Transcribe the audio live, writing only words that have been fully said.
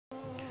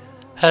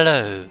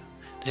Hello,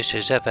 this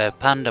is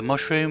ep01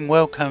 Mushroom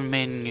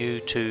welcoming you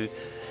to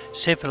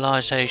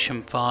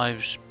Civilization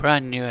V's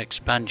brand new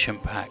expansion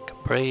pack,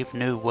 Brave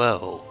New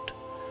World.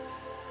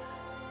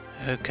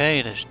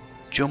 Okay, let's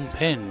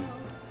jump in.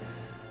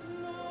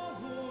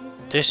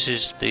 This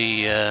is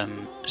the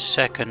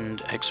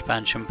second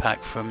expansion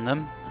pack from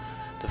them.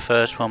 The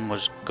first one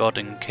was God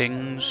and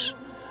Kings.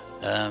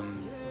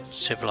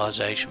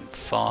 Civilization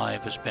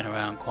 5 has been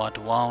around quite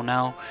a while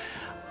now.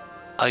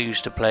 I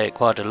used to play it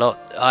quite a lot.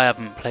 I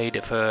haven't played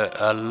it for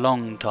a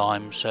long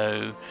time,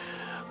 so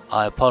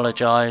I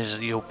apologise.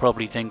 You'll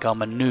probably think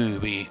I'm a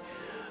newbie,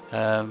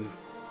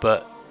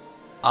 but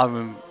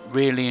I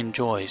really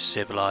enjoy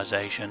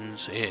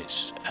Civilizations.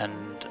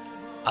 And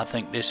I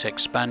think this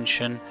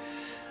expansion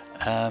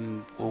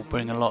will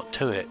bring a lot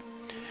to it.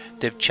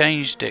 They've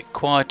changed it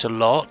quite a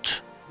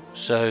lot,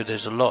 so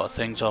there's a lot of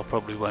things I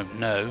probably won't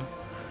know.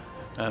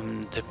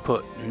 They've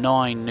put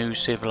 9 new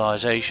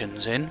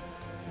civilizations in.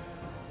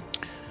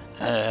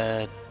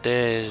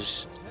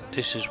 This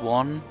is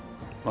one,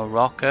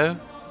 Morocco,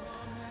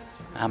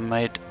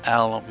 Ahmad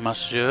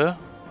Mansur,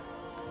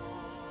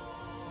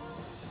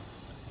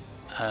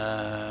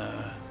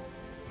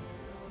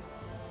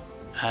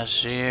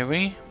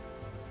 Azeri,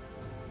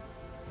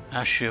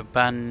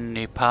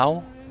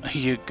 Ashurbanipal.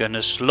 You're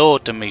gonna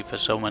slaughter me for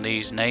some of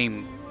these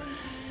names.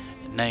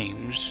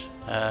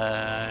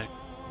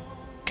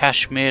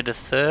 Kashmir the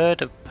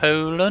Third of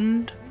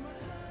Poland.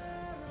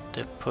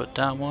 They've put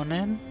that one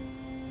in.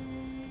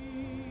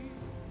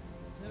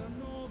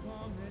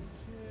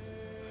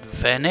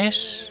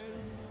 Venice,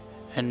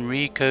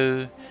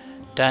 Enrico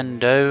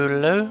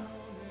Dandolo.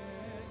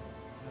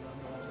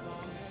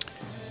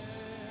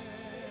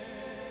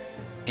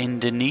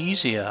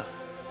 Indonesia,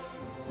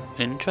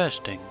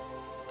 interesting.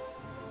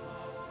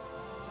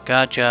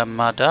 Gajah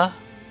Mada.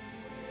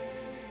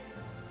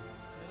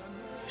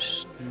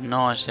 It's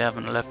nice they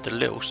haven't left the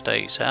little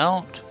states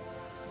out.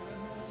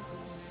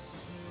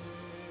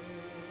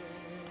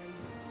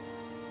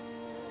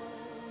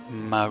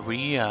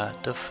 Maria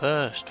the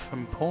First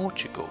from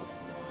Portugal.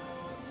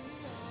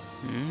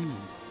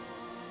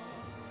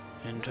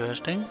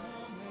 Interesting.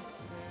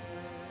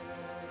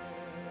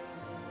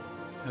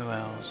 Who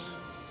else?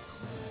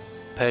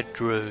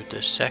 Pedro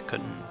the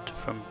Second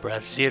from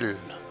Brazil.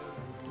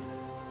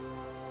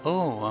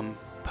 Oh,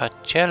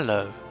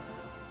 Pacello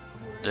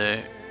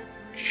the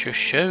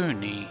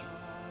Shoshone.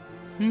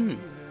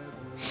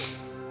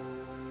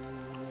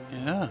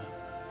 Yeah.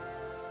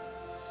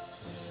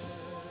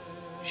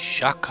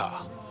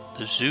 Shaka,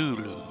 the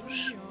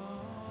Zulus.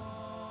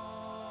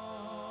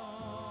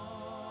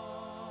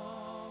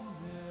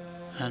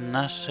 And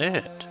that's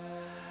it.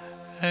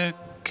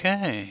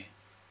 Okay.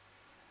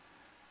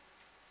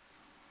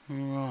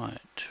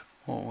 Right,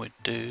 what we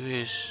do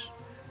is...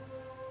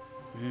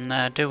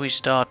 Now, do we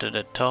start at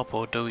the top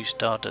or do we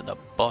start at the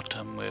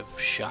bottom with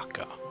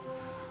Shaka?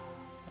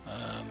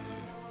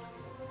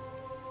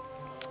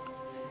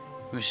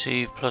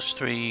 Receive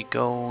 +3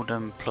 gold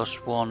and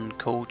 +1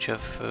 culture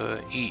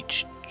for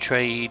each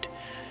trade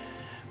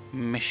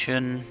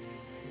mission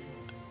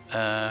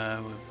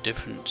with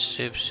different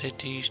civ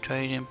cities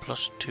trading,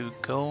 +2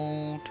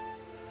 gold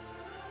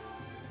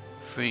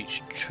for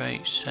each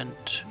trade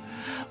sent.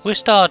 We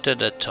start at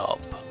the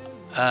top.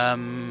 The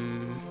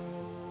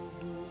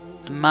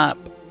map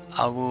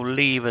I will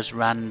leave as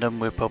random.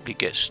 We'll probably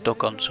get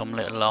stuck on some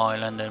little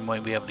island and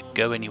won't be able to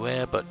go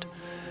anywhere, but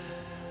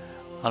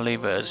I'll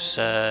leave it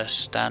as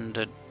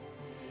standard.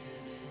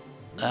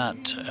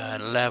 That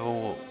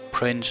level,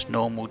 Prince,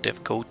 normal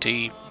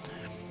difficulty.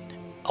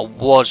 I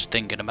was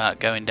thinking about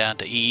going down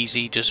to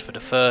easy just for the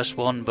first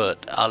one,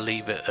 but I'll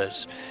leave it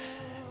as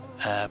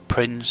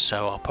Prince,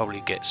 so I'll probably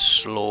get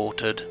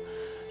slaughtered.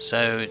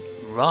 So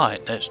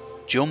right, let's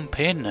jump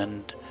in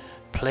and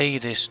play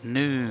this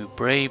new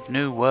Brave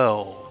New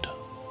World.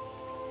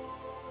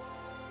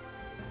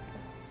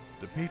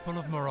 The people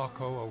of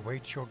Morocco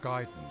await your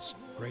guidance,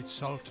 great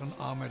Sultan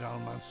Ahmad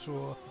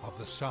al-Mansur of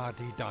the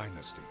Saadi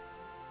dynasty.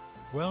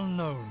 Well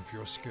known for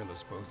your skill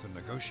as both a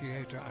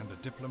negotiator and a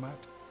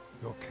diplomat,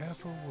 your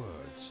careful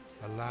words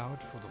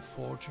allowed for the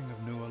forging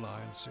of new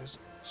alliances,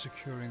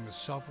 securing the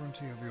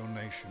sovereignty of your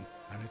nation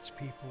and its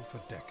people for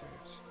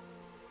decades.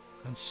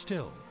 And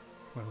still,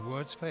 when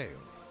words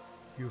failed,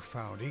 you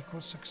found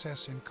equal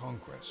success in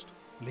conquest,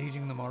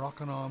 leading the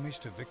Moroccan armies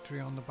to victory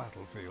on the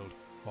battlefield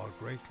while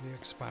greatly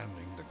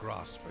expanding the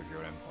grasp of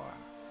your empire.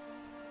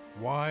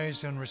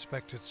 Wise and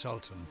respected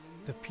Sultan,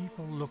 the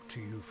people look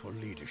to you for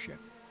leadership.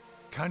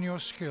 Can your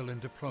skill in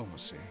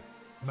diplomacy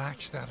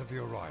match that of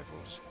your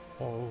rivals,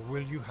 or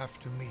will you have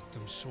to meet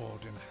them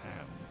sword in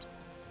hand?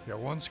 Your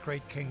once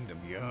great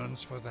kingdom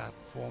yearns for that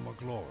former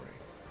glory.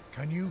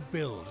 Can you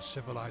build a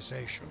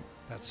civilization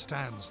that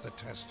stands the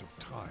test of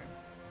time?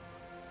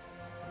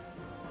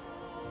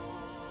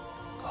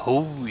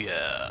 Oh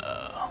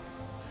yeah.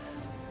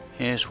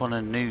 Here's one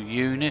of the new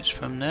units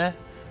from there.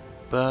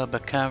 Berber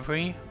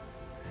Cavalry.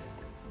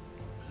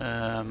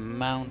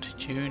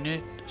 Mounted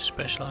unit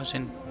specialised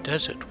in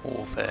desert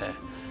warfare.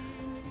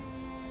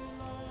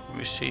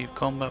 Receive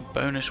combat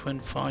bonus when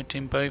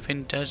fighting both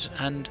in desert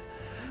and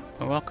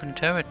Moroccan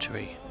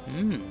territory.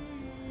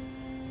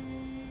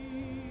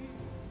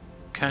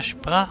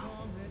 Kashba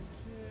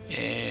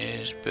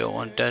is built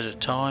on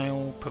desert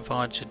tile,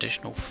 provides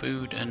additional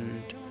food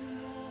and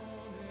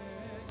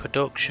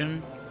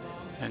production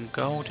and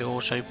gold. It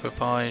also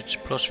provides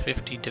plus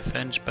 50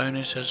 defense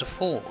bonus as a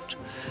fort.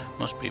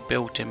 Must be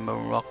built in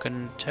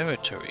Moroccan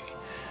territory.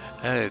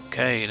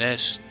 Okay,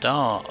 let's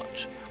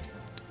start.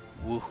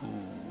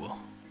 Woohoo.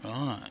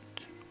 Right.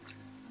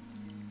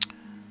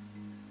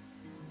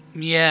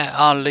 Yeah,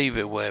 I'll leave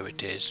it where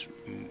it is.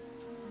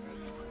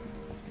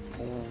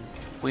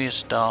 We'll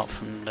start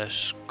from the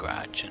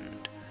scratch,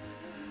 and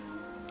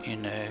you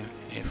know,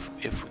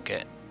 if we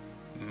get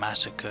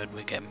massacred,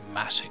 we get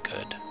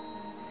massacred.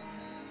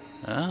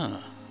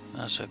 Ah,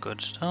 that's a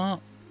good start.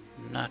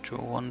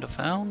 Natural wonder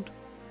found.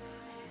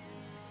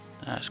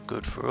 That's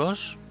good for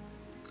us.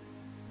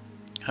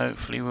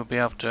 Hopefully we'll be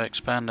able to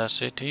expand our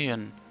city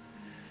and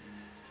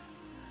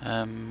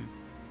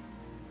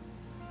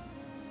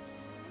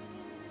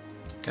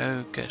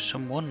go get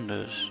some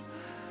wonders.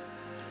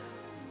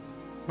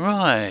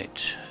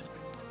 Right,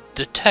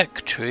 the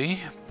tech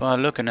tree, by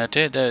looking at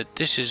it,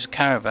 this is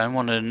caravan.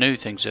 One of the new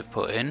things they've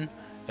put in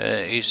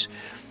is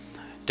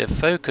they've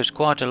focused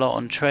quite a lot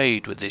on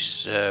trade with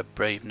this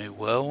Brave New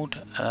World,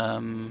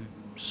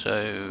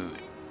 so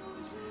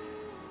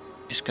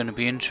it's going to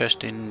be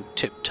interesting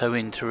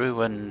tiptoeing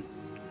through and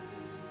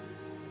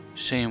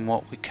seeing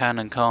what we can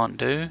and can't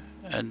do.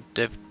 And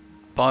they've,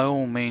 by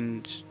all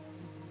means,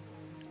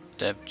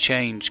 they've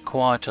changed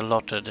quite a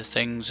lot of the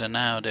things and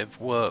how they've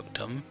worked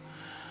them.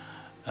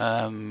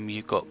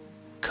 You've got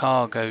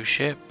cargo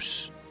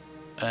ships,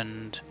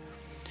 and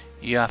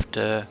you have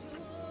to,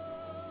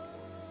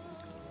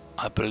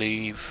 I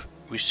believe,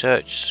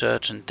 research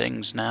certain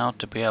things now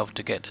to be able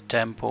to get the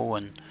temple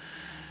and,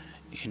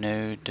 you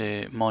know,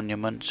 the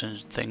monuments and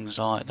things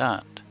like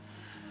that.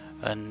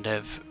 And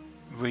they've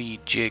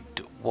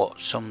rejigged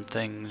what some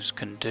things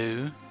can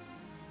do.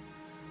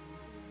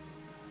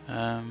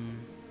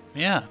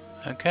 Yeah,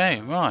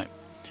 okay, right.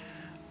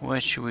 Where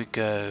should we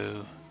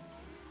go?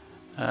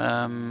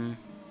 Let's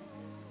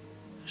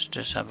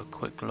just have a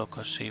quick look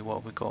and see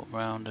what we got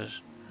round us.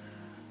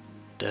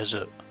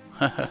 Desert.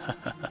 Right.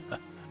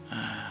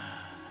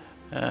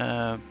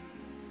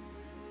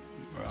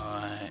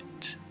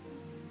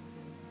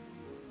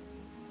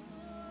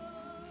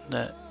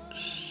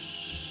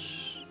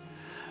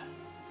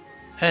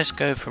 Let's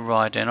go for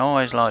riding. I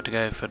always like to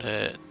go for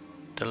the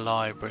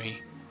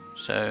library,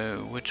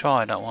 so we'll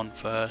try that one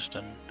first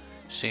and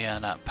see how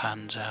that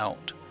pans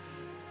out.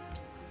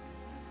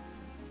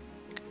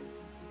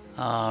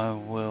 I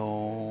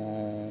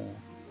will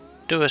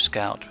do a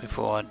scout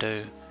before I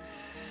do.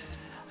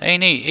 I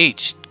mean,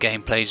 each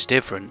gameplay is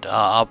different.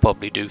 I'll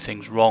probably do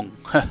things wrong.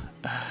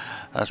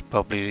 That's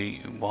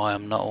probably why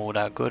I'm not all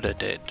that good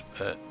at it,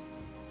 but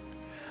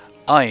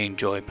I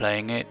enjoy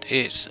playing it.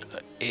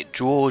 It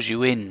draws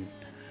you in,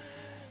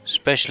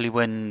 especially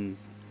when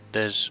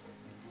there's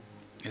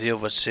the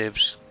other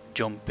civs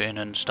jump in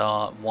and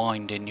start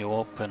winding you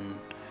up and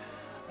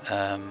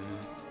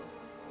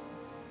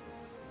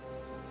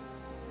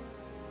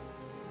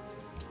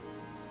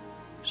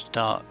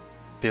start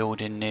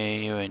building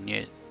near you, and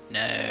you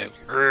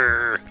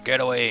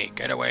get away,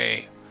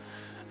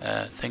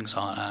 things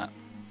like that.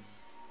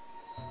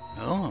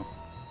 Oh,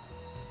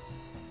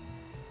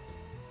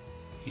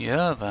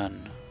 yeah,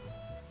 then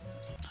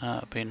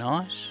that'd be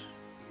nice.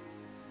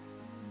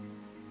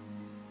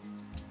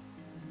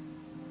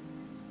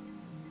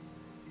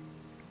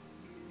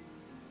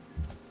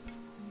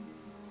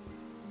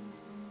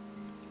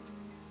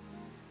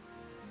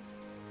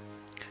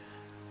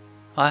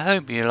 I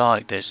hope you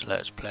like this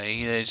Let's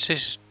Play. This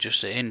is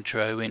just an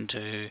intro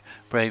into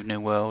Brave New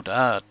World.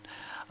 I've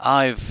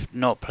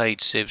not played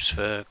Civs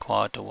for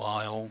quite a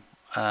while,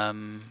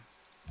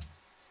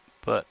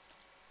 but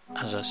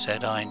as I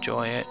said, I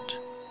enjoy it.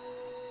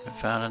 I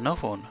found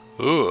another one.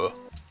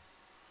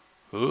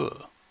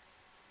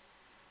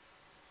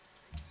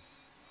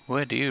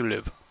 Where do you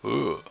live?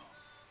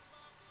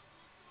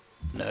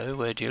 No,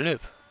 where do you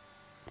live?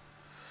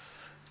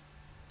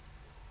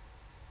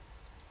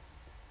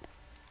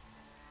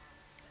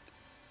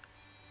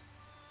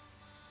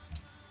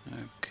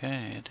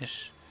 Okay,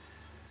 this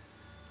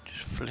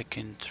just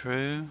flicking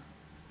through,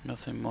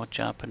 nothing much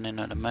happening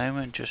at the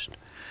moment, just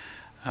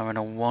having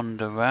a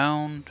wander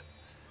around,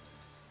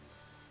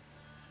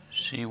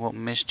 see what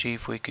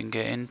mischief we can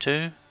get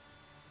into.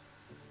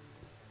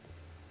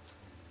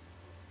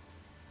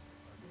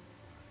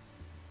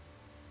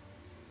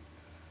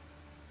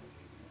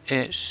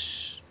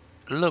 It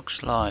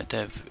looks like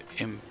they've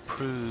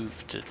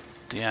improved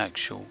the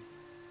actual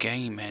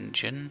game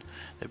engine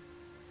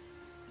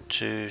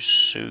to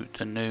suit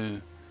the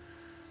new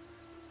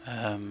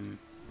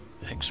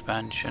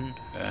expansion.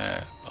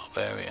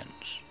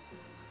 Barbarians.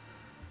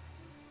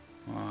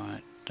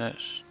 Right,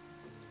 let's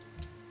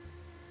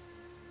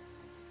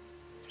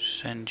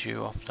send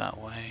you off that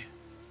way,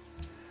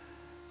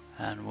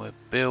 and we'll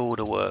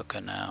build a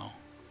worker now.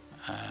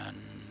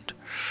 And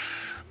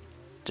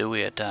do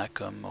we attack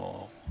them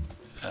or...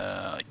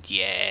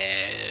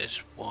 yes,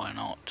 why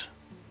not?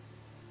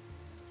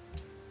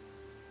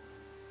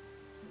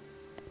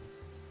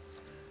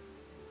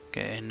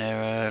 Get in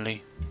there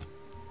early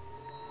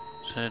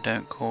so they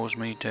don't cause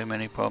me too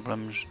many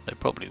problems. They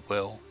probably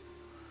will.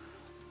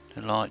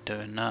 They like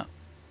doing that.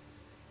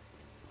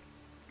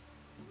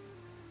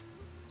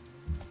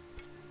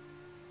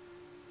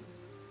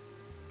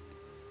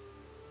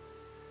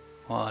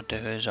 What I'll do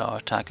is I'll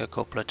attack a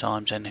couple of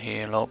times and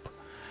heal up.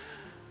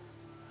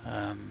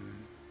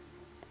 I'm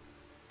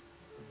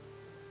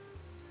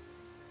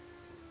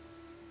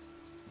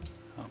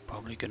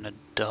probably gonna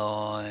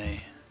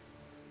die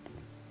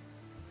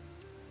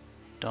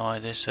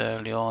this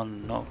early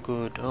on, not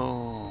good.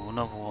 Oh,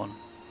 another one.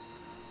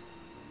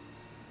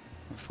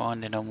 I'm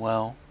finding them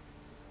well.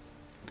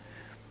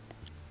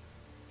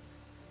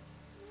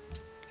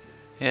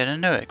 Yeah, the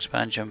new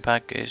expansion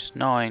pack is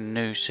 9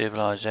 new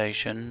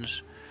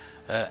civilizations,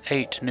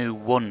 8 new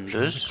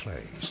wonders. Shall the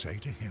clay say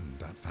to him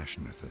that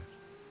fashioneth it,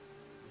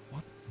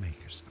 what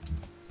makest them?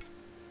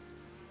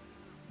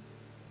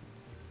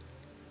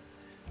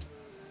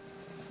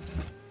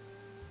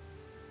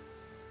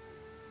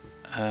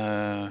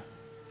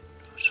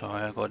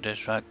 Sorry, I got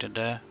distracted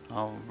there.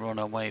 I'll run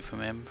away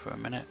from him for a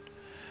minute.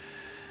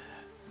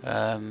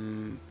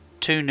 2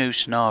 new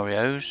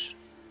scenarios,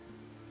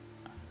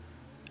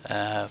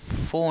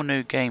 4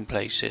 new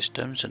gameplay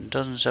systems, and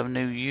dozens of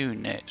new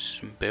units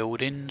and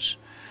buildings.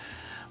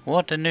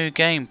 What the new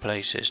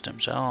gameplay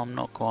systems are, I'm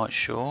not quite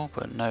sure,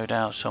 but no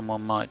doubt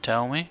someone might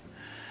tell me.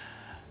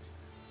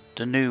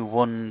 The new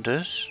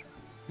wonders,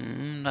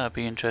 that'd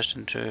be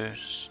interesting to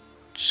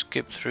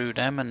skip through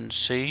them and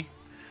see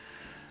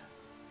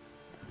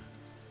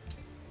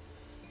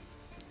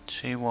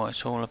what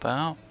it's all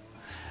about.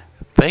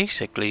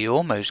 Basically, you're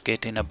almost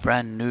getting a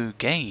brand new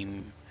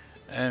game,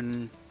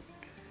 and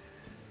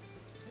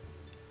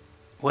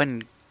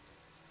when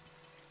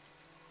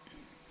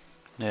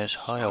there's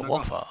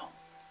Hiawatha.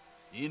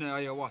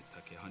 Yo,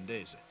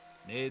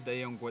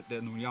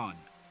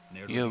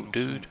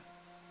 dude,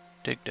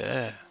 dig the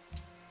air.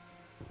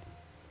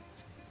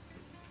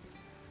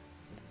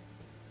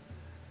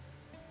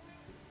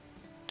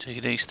 See,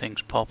 these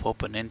things pop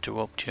up and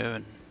interrupt you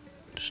and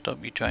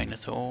stop your train of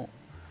thought.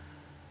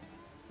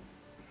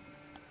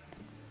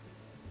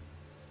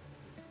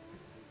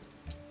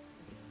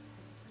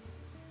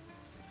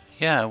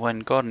 Yeah, when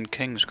God and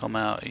Kings come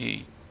out,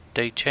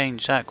 they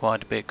changed that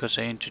quite a bit because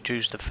they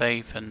introduced the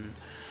faith and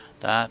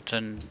that,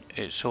 and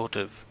it sort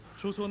of...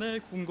 조선의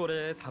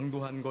궁궐에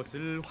당도한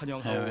것을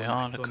There we 환영하오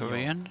are, the 백성이여.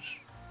 Koreans.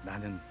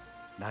 나는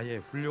나의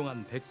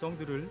훌륭한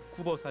백성들을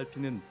굽어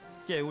살피는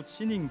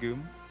깨우친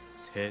임금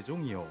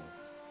세종이요.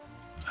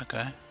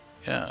 Okay,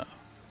 yeah.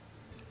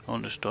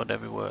 Understood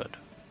every word.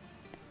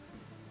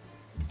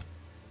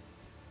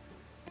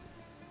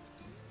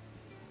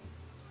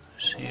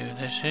 See who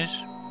this is?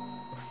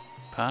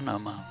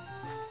 Panama.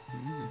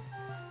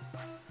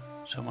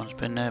 Someone's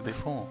been there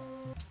before.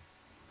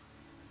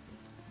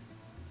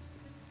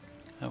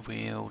 Have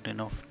we healed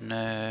enough?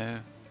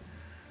 No.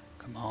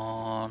 Come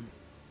on.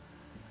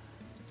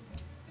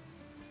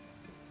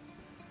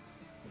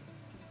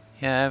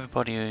 Yeah,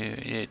 everybody,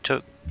 it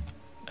took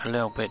a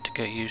little bit to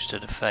get used to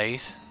the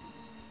faith.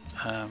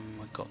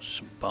 We've got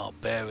some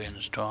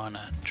barbarians trying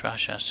to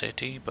trash our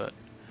city, but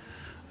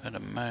at the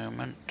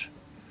moment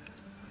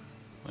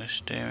we're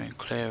steering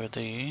clear of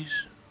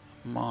these.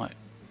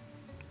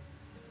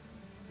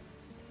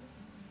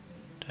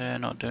 They're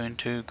not doing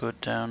too good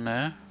down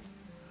there.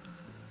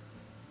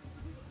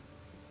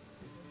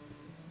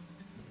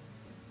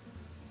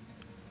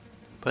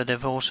 But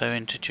they've also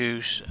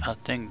introduced, I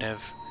think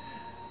they've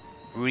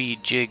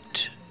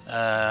rejigged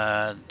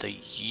the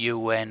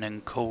UN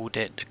and called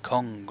it the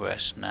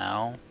Congress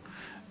now,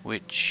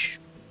 which,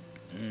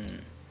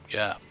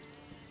 yeah,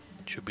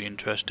 should be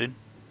interesting.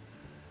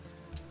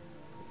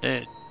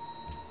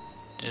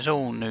 There's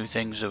all new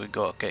things that we've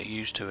got to get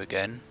used to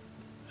again.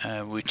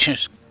 We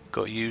just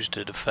got used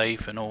to the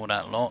faith and all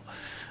that lot,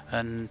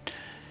 and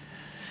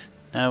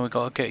now we've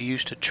got to get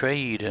used to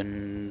trade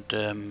and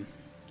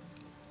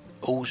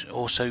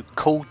also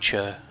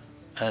culture.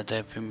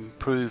 They've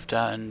improved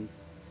that and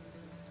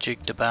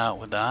jigged about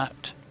with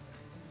that,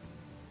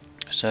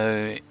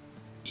 so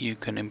you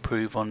can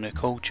improve on the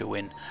culture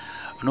win.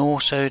 And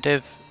also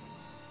they've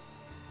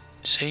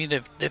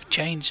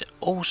changed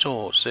all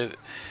sorts.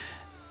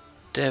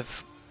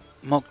 They've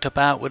mucked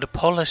about with the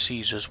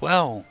policies as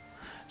well.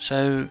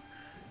 So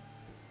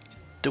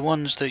the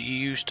ones that you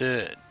used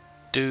to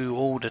do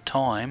all the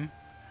time,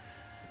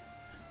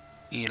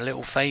 your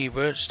little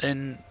favourites,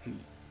 then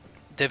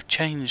they've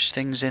changed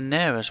things in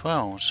there as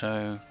well.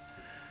 So,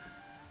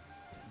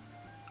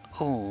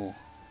 oh,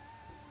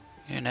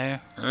 you know,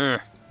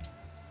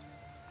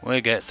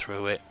 we'll get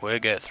through it. We'll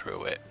get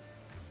through it.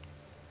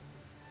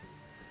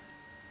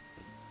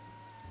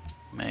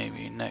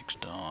 Maybe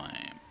next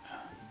time.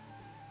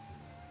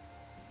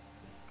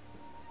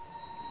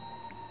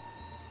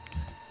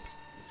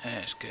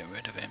 Let's get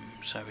rid of him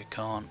so we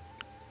can't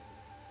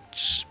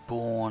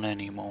spawn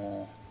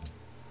anymore.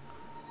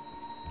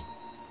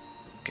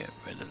 Get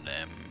rid of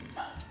them.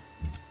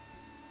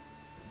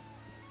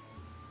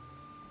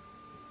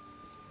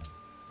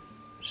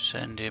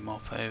 Send him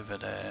off over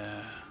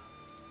there.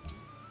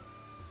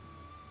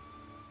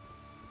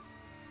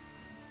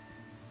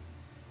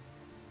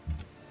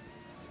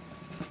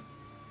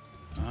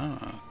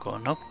 Ah,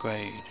 got an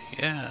upgrade.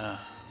 Yeah,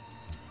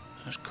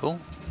 that's cool.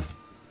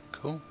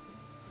 Cool.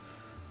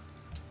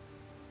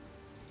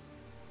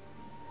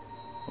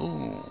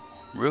 Ooh,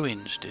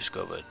 ruins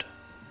discovered.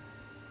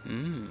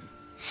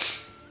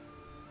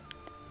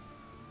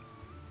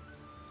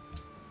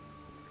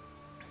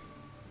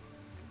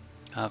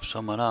 Have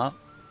some of that.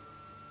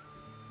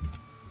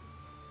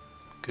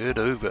 Good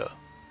over.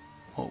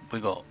 What we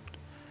got?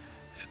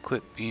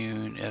 Equip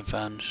unit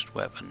advanced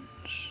weapons.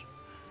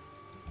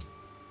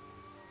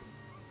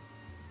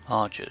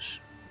 Archers.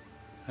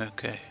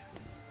 Okay.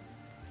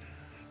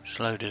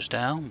 Slowed us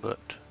down,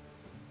 but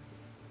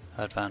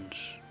advance.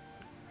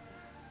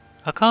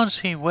 I can't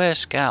see where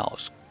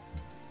scouts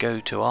go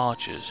to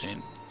archers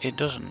in. It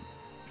doesn't,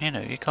 you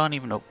know, you can't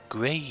even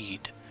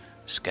upgrade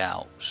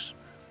scouts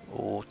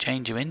or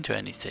change them into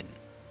anything.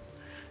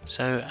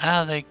 So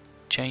how they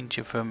change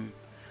you from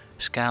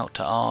scout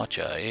to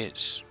archer,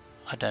 it's,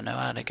 I don't know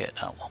how to get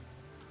that one.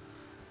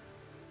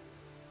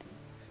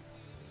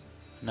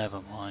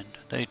 Never mind,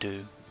 they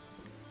do.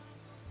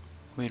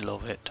 We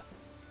love it.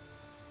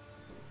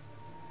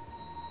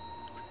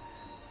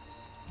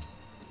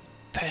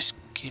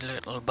 Pesky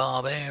little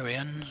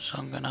barbarians.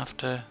 I'm gonna have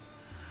to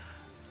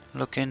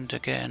look into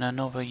getting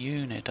another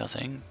unit, I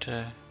think,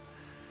 to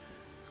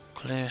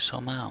clear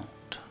some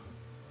out.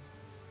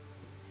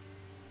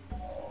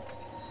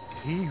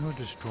 He who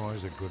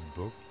destroys a good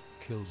book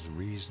kills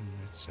reason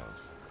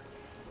itself.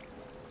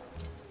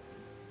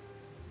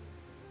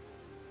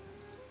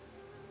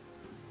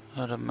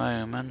 At the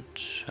moment,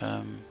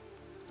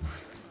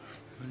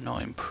 we've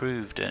not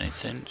improved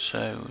anything,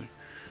 so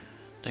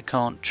they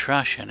can't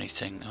trash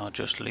anything. I'll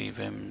just leave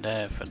him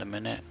there for the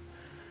minute.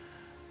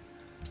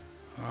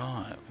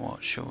 Right,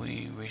 what shall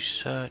we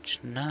research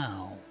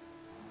now?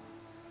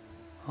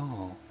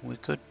 Oh, we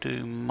could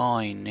do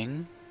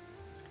mining,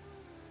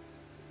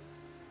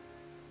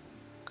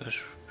 because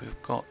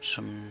we've got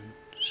some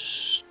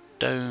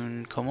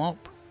stone come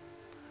up.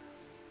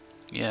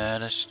 Yeah,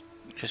 let's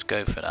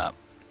go for that.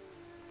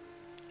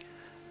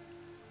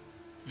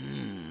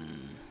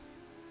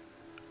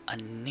 I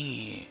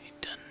need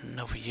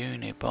another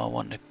unit, but I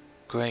want a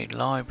great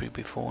library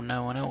before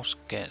no one else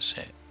gets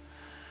it.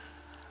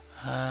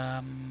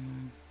 I'll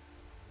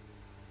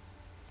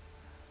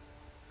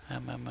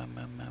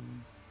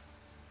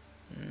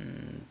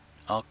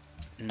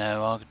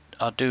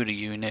do the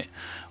unit.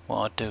 What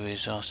I'll do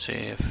is I'll see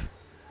if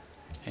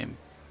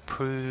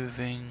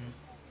improving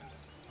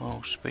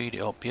will speed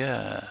it up.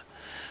 Yeah,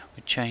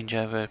 we change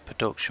over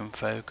production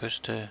focus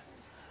to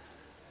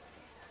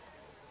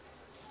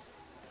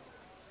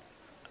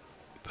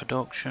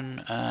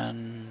production,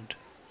 and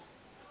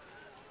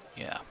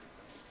yeah,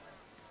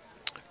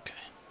 okay.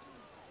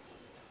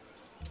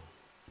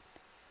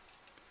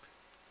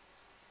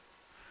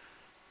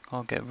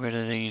 I'll get rid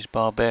of these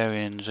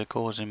barbarians. They're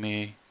causing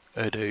me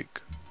a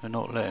headache. They're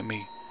not letting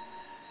me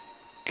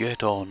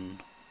get on.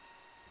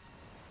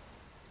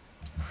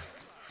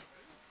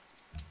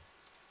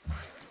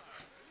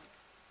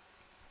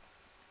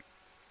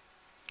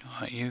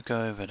 Alright, you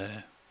go over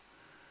there.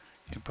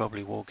 You're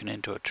probably walking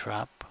into a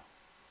trap,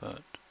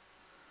 but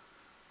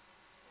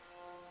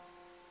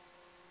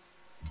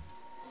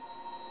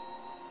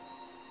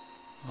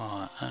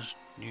right, that's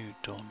you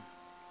done.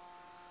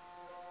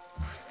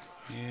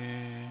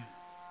 Yeah,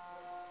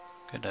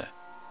 good there.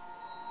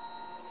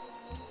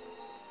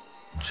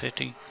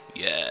 City,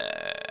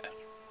 yeah.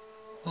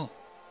 Oh,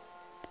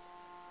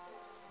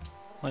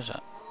 where's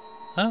that?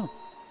 Oh,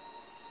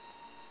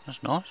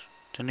 that's nice.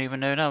 Didn't even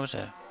know that was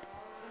there.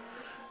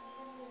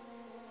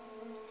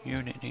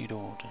 Unit need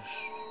orders.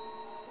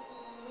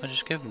 I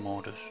just give them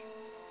orders.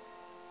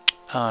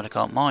 Ah, they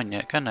can't mine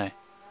yet, can they?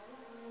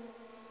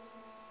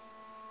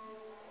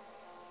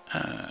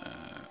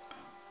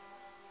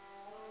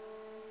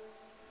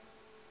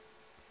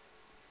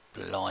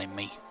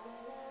 Blimey.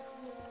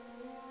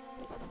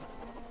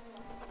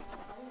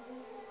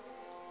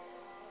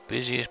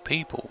 Busiest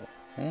people.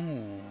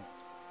 Ooh.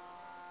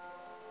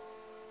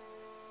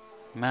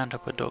 Amount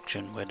of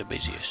production, we're the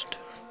busiest.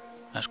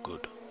 That's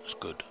good. That's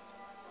good.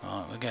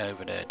 Right, we'll get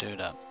over there, do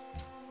that.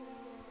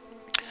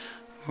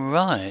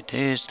 Right,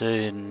 here's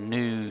the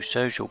new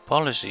social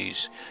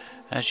policies.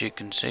 As you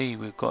can see,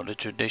 we've got the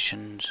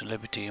traditions,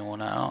 liberty, all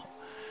that up.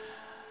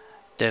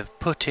 They've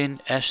put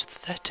in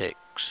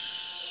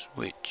aesthetics,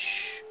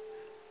 which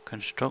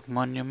construct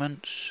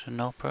monuments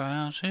and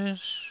opera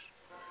houses.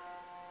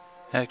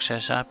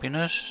 Excess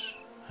happiness,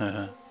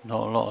 not a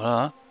lot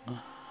of that.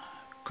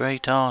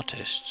 Great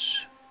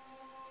artists.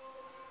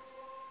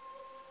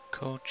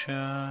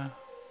 Culture,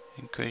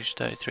 increased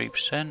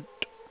 33%.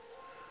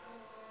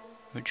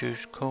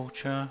 Reduced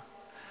culture.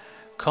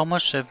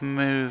 Commerce have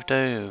moved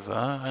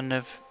over and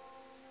they've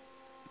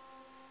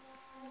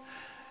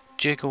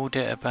jiggled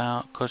it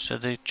about because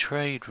of the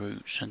trade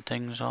routes and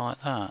things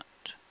like that.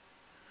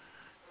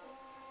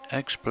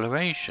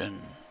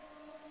 Exploration.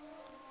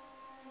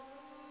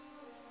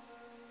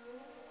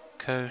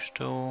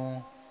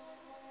 Coastal.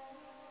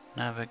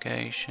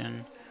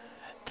 Navigation.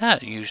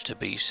 That used to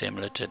be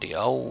similar to the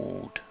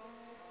old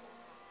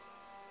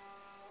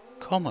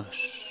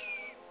commerce,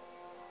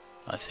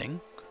 I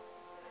think.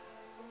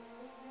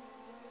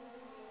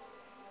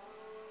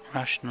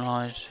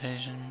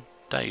 Rationalization.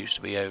 That used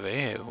to be over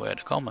here where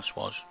the commerce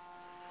was.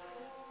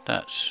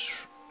 That's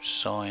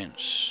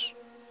science.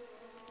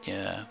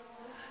 Yeah.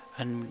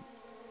 And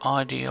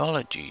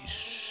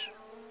ideologies.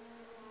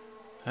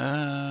 We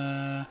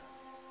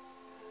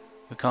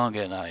can't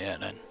get that yet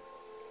then.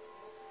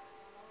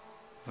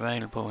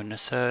 Available in the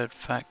third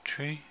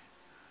factory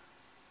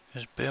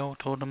is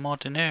built or the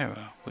modern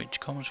era.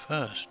 Which comes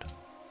first?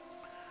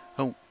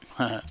 Oh.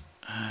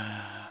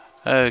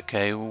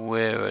 Okay,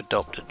 we're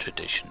adopted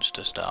traditions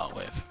to start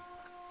with.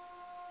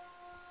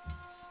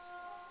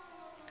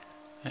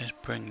 Let's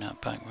bring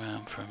that back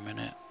round for a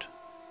minute.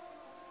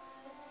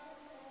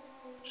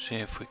 See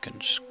if we can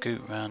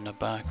scoot round the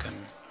back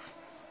and...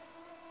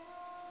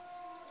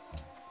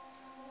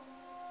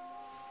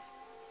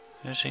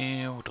 Is he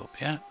healed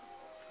up yet?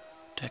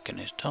 Taking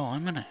his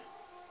time, isn't it?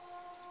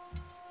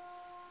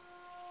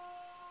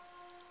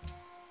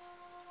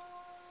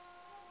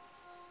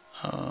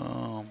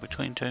 Oh,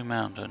 between two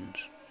mountains.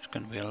 It's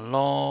going to be a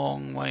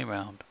long way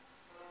round.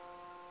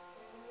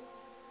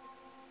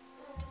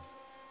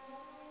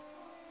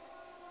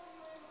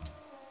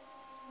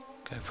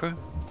 Go through?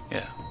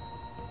 Yeah.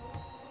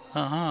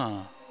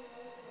 Aha!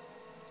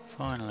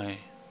 Finally.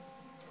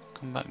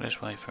 Come back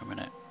this way for a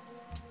minute.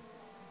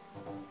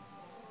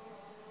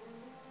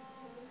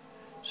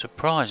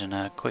 Surprising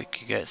how quick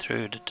you get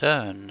through the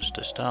turns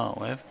to start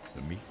with.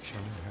 The meek shall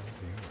inherit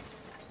the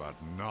earth, but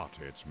not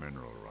its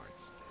mineral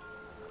rights.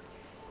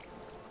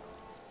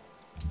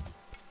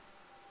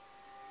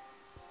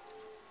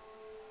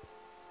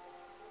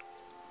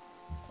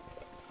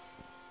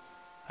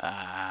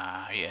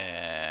 Ah,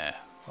 yeah.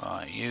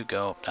 Right, you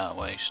go up that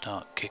way,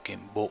 start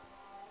kicking butt.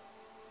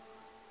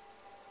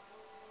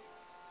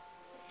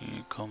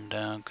 You come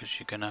down because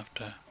you're going to have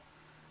to...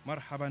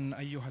 مرحبا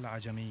أيها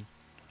العجمي.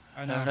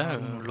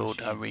 Hello, Lord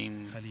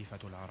Harim خليفة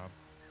العرب.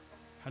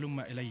 هلم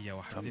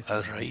إلي from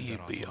وحدثني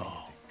Arabia.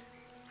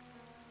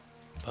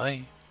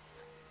 Bye.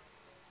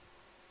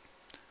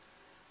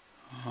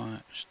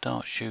 Right,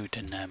 start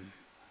shooting them.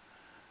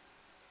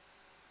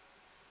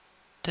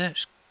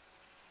 Let's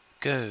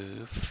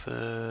go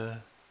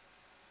for...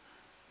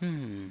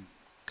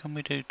 can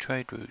we do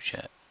trade routes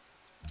yet?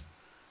 I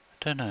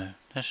don't know.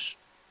 Let's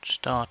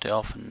start it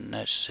off and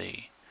let's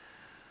see.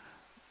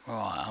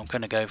 Right, I'm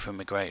going to go for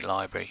my Great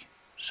Library.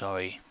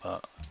 Sorry,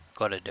 but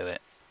got to do it.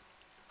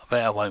 I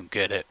bet I won't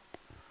get it.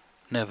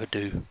 Never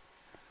do.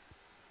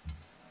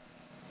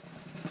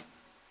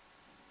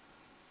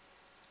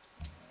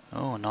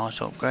 Oh,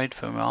 nice upgrade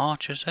for my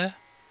archers there.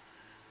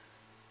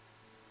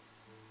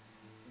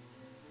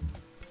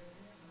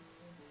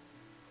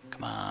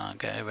 Come on,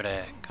 get over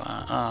there. Come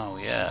on. Oh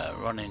yeah,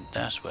 running.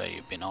 That's where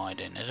you've been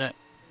hiding, is it?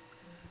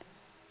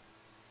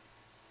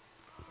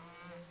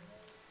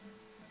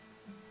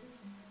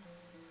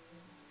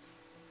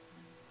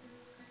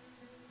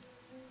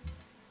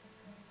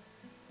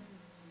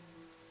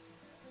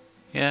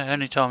 Yeah,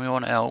 anytime you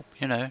want help,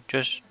 you know,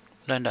 just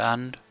lend a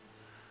hand.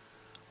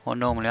 What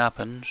normally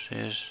happens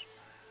is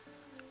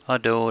I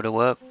do all the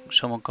work,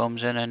 someone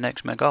comes in and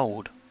nicks my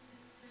gold.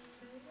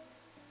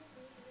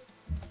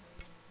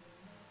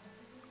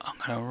 I'm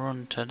going to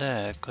run to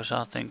there because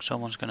I think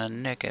someone's going to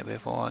nick it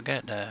before I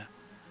get there.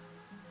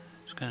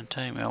 It's going to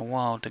take me a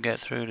while to get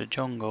through the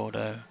jungle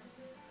though.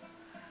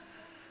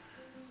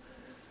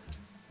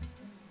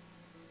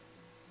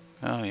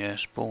 Oh yeah,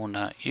 spawn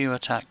that. You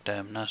attack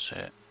them, that's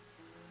it.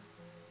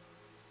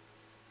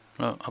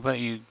 Look, I bet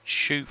you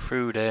shoot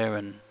through there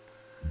and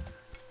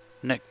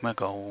nick my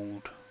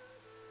gold.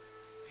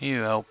 Are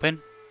you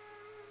helping?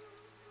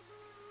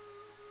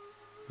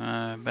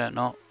 Bet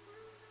not.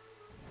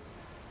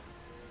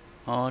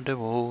 I do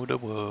all the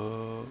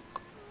work.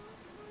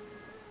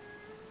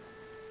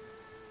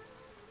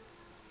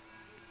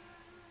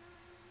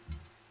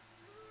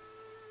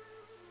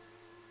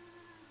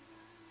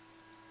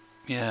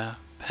 Yeah,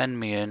 pen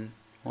me in,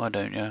 why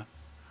don't you?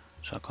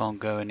 So I can't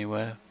go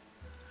anywhere.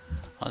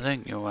 I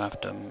think you'll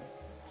have to...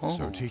 Oh.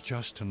 So teach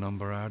us to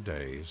number our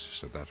days,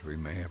 so that we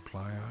may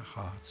apply our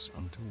hearts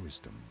unto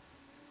wisdom.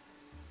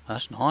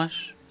 That's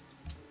nice.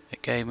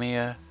 It gave me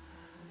a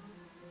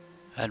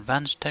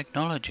advanced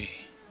technology.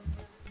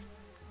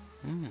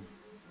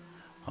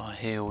 I'll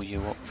heal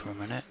you up for a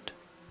minute.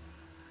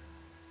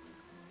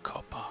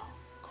 Copper,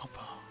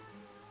 copper.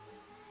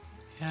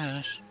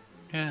 Yes,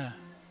 yeah.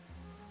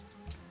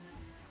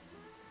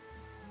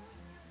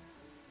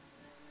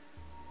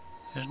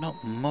 There's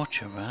not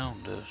much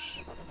around us.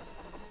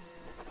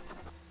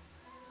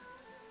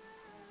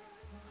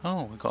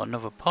 Oh, we got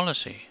another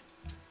policy.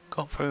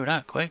 Got through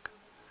that quick.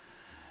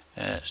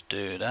 Let's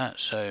do that,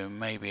 so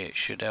maybe it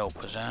should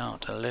help us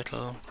out a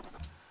little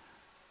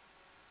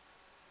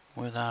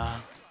with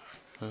our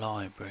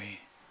library.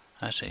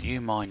 That's it, you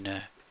mind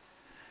there.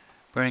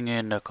 Bring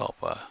in the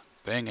copper,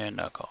 bring in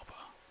the copper.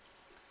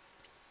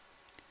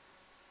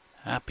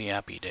 Happy,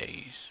 happy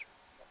days.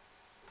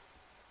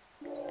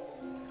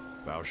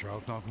 Thou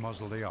shalt not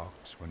muzzle the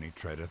ox when he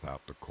treadeth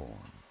out the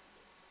corn.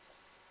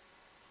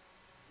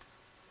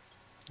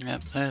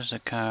 Yep, there's the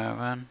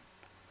caravan.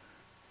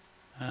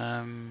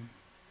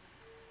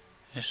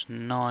 This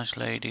nice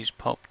lady's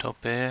popped up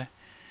here.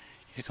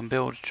 You can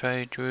build a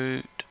trade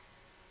route.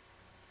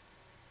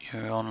 You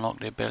unlock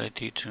the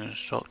ability to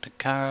construct a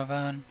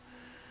caravan.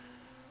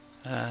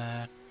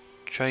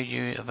 Trade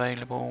route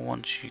available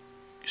once you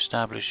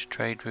establish a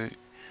trade route.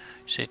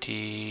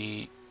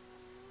 City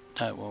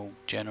that will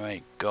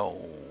generate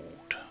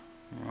gold.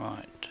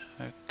 Right,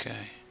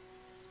 okay.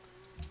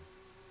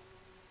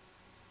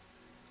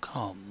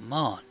 Come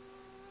on.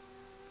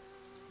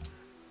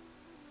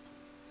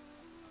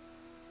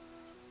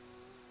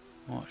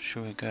 What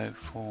should we go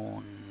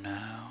for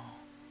now?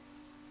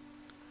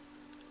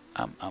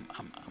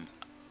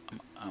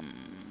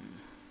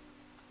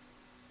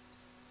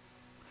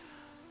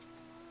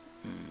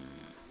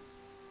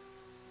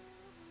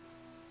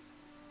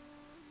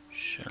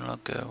 Shall I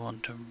go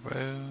onto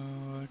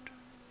road?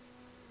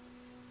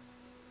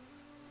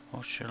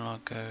 Or shall I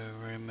go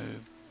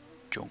remove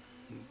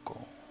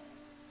jungle?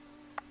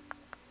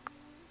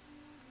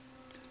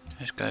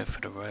 Let's go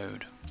for the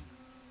road.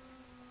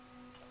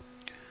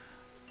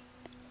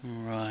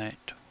 Right,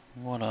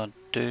 what I'll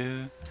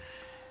do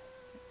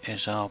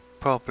is I'll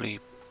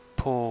probably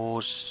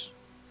pause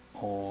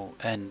or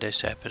end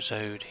this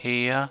episode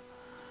here.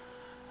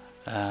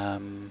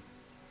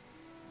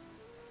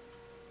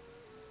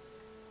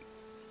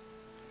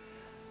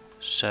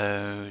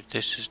 So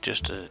this is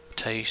just a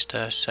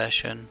taster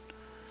session.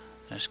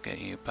 Let's get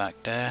you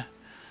back there.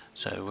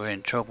 So we're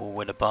in trouble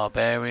with the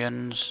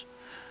barbarians.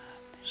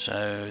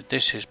 So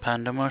this is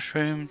Panda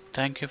Mushroom.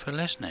 Thank you for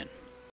listening.